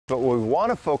But what we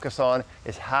want to focus on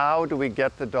is how do we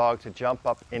get the dog to jump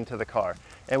up into the car?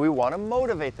 And we want to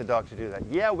motivate the dog to do that.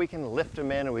 Yeah, we can lift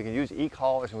him in and we can use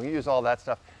e-collars and we can use all that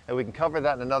stuff, and we can cover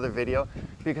that in another video,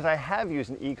 because I have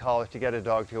used an e-collar to get a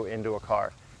dog to go into a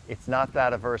car. It's not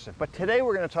that aversive. But today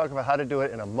we're going to talk about how to do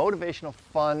it in a motivational,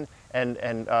 fun, and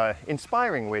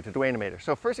inspiring way to Dwayne animator.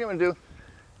 So first thing I'm going to do,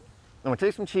 I'm going to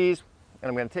take some cheese and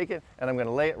I'm going to take it and I'm going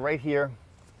to lay it right here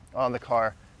on the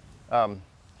car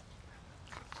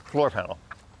floor panel.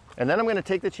 And then I'm going to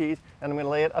take the cheese and I'm going to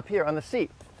lay it up here on the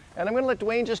seat. And I'm going to let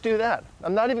Dwayne just do that.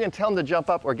 I'm not even going to tell him to jump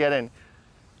up or get in,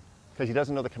 because he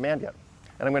doesn't know the command yet.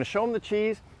 And I'm going to show him the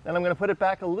cheese and I'm going to put it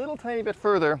back a little tiny bit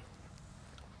further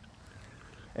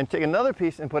and take another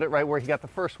piece and put it right where he got the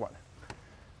first one.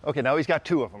 Okay, now he's got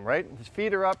two of them, right? His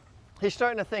feet are up. He's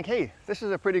starting to think, hey, this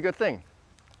is a pretty good thing.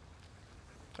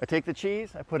 I take the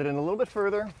cheese, I put it in a little bit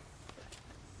further,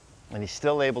 and he's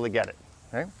still able to get it,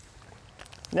 right?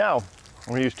 Now, I'm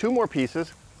going to use two more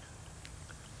pieces.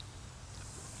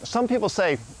 Some people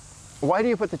say, why do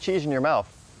you put the cheese in your mouth?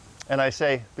 And I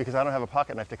say, because I don't have a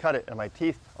pocket knife to cut it, and my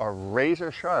teeth are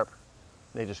razor sharp.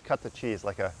 They just cut the cheese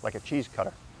like a cheese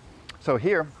cutter. So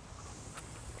here,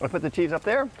 I put the cheese up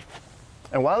there,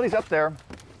 and while he's up there,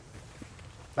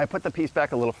 I put the piece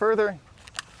back a little further,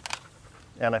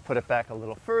 and I put it back a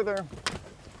little further,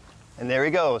 and there he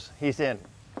goes, he's in.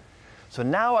 So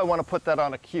now I want to put that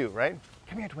on a cue, right?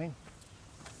 Come here, Dwayne.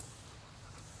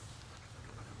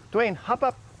 Dwayne, hop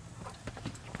up.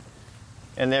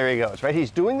 And there he goes, right?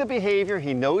 He's doing the behavior,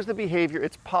 he knows the behavior,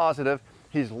 it's positive,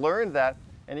 he's learned that,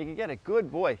 and he can get it.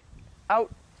 Good boy. Out.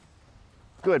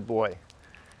 Good boy.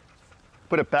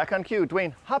 Put it back on cue.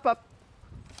 Dwayne, hop up.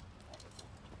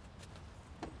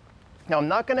 Now I'm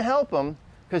not going to help him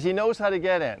because he knows how to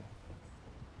get in.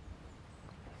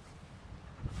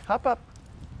 Hop up.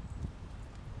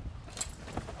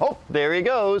 Oh, there he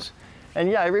goes. And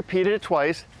yeah, I repeated it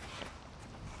twice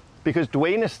because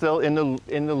Dwayne is still in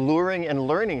the luring and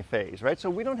learning phase, right? So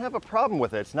we don't have a problem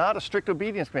with it. It's not a strict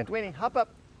obedience command. Dwayne, hop up.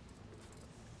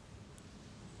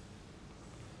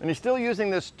 And he's still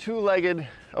using this two-legged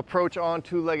approach on,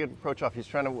 two-legged approach off. He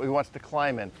wants to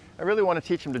climb in. I really want to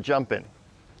teach him to jump in.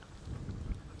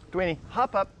 Dwayne,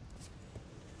 hop up.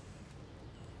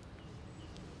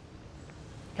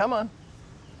 Come on.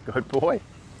 Good boy.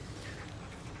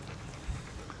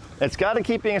 It's got to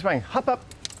keep being inspiring. Hop up.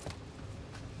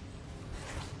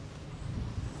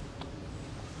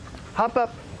 Hop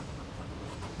up.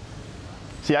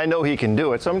 See, I know he can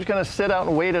do it, so I'm just going to sit out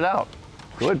and wait it out.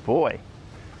 Good boy.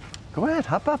 Go ahead,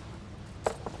 hop up.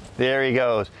 There he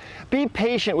goes. Be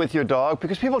patient with your dog,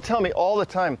 because people tell me all the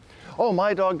time, oh,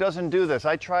 my dog doesn't do this.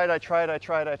 I tried.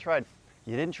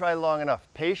 You didn't try long enough.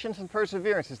 Patience and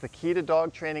perseverance is the key to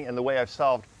dog training, and the way I've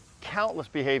solved countless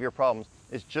behavior problems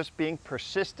is just being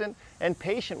persistent and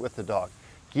patient with the dog.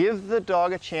 Give the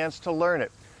dog a chance to learn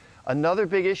it. Another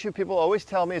big issue people always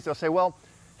tell me is they'll say, well,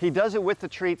 he does it with the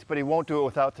treats, but he won't do it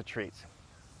without the treats.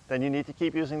 Then you need to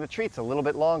keep using the treats a little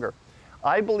bit longer.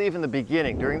 I believe in the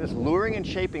beginning, during this luring and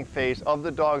shaping phase of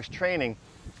the dog's training,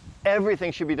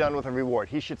 everything should be done with a reward.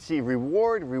 He should see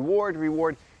reward, reward,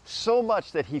 reward so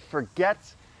much that he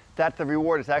forgets that the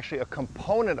reward is actually a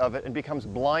component of it and becomes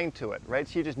blind to it, right?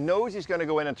 So he just knows he's going to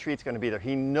go in and the treat's going to be there.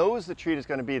 He knows the treat is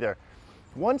going to be there.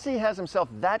 Once he has himself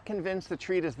that convinced the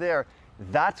treat is there,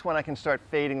 that's when I can start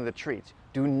fading the treats.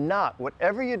 Do not,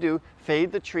 whatever you do,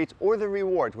 fade the treats or the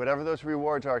rewards, whatever those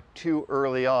rewards are, too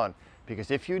early on. Because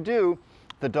if you do,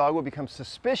 the dog will become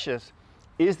suspicious.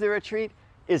 Is there a treat?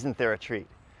 Isn't there a treat?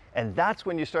 And that's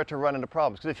when you start to run into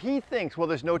problems. Because if he thinks, well,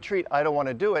 there's no treat, I don't want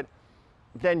to do it,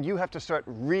 then you have to start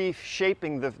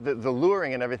reshaping the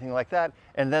luring and everything like that.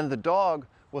 And then the dog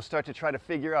will start to try to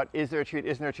figure out, is there a treat,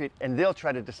 isn't there a treat? And they'll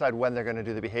try to decide when they're going to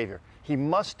do the behavior. He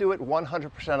must do it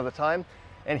 100% of the time.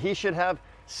 And he should have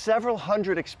several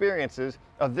hundred experiences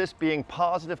of this being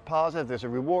positive, positive. There's a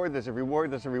reward, there's a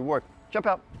reward, there's a reward. Jump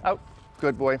out, out.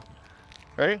 Good boy.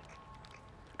 Ready?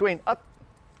 Dwayne, up.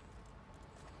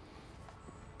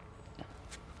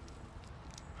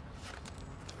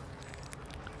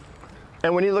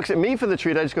 And when he looks at me for the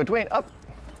treat, I just go, Dwayne, up.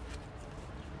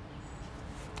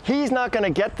 He's not going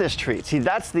to get this treat. See,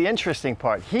 that's the interesting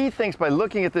part. He thinks by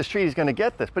looking at this treat, he's going to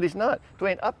get this, but he's not.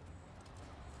 Dwayne, up.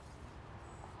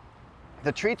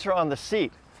 The treats are on the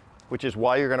seat, which is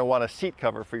why you're going to want a seat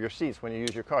cover for your seats when you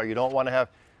use your car. You don't want to have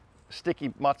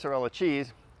sticky mozzarella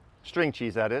cheese, string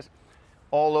cheese that is,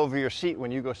 all over your seat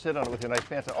when you go sit on it with your nice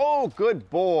pants on. Oh, good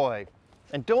boy.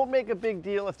 And don't make a big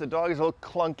deal if the dog is a little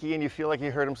clunky and you feel like he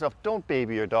hurt himself. Don't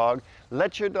baby your dog.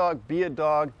 Let your dog be a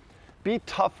dog. Be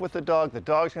tough with the dog. The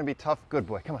dog's going to be tough. Good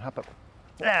boy. Come on, hop up.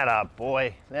 Atta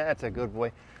boy. That's a good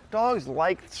boy. Dogs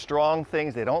like strong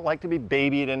things. They don't like to be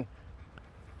babied and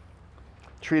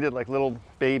treated like little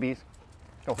babies.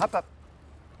 Go, hop up.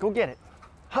 Go get it.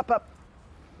 Hop up.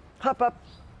 Hop up.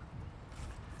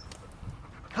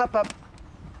 Hop up.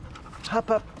 Hop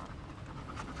up.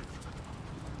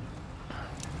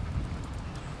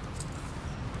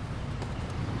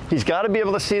 He's got to be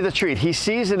able to see the treat. He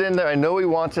sees it in there. I know he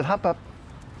wants it. Hop up.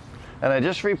 And I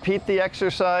just repeat the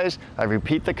exercise. I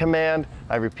repeat the command.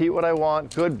 I repeat what I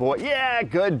want. Good boy. Yeah,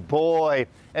 good boy.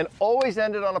 And always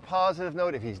end it on a positive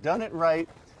note. If he's done it right,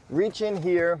 reach in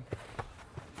here,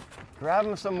 grab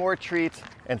him some more treats,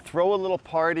 and throw a little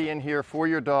party in here for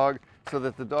your dog so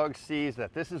that the dog sees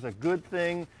that this is a good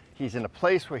thing. He's in a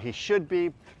place where he should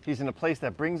be. He's in a place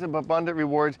that brings him abundant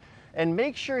rewards. And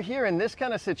make sure here in this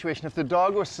kind of situation, if the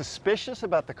dog was suspicious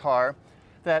about the car,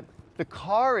 that the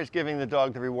car is giving the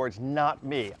dog the rewards, not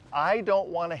me. I don't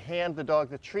want to hand the dog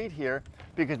the treat here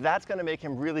because that's going to make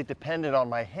him really dependent on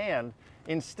my hand.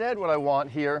 Instead, what I want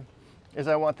here is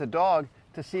I want the dog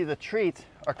to see the treats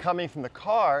are coming from the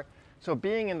car. So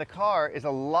being in the car is a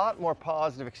lot more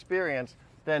positive experience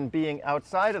than being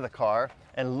outside of the car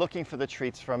and looking for the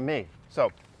treats from me.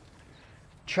 So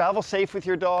travel safe with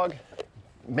your dog.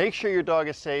 Make sure your dog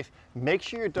is safe. Make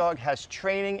sure your dog has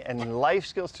training and life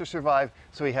skills to survive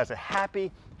so he has a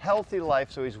happy, healthy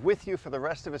life, so he's with you for the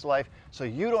rest of his life, so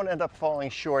you don't end up falling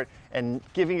short and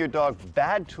giving your dog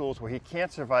bad tools where he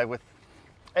can't survive with.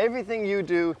 Everything you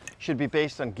do should be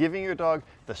based on giving your dog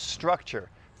the structure,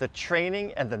 the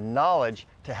training, and the knowledge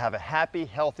to have a happy,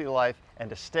 healthy life and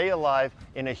to stay alive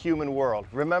in a human world.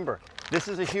 Remember, this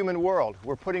is a human world.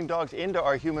 We're putting dogs into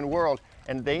our human world,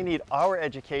 and they need our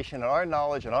education and our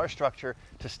knowledge and our structure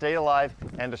to stay alive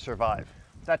and to survive.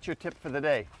 That's your tip for the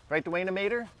day. Right, Dwayne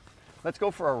Mater? Let's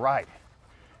go for a ride.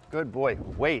 Good boy.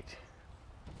 Wait.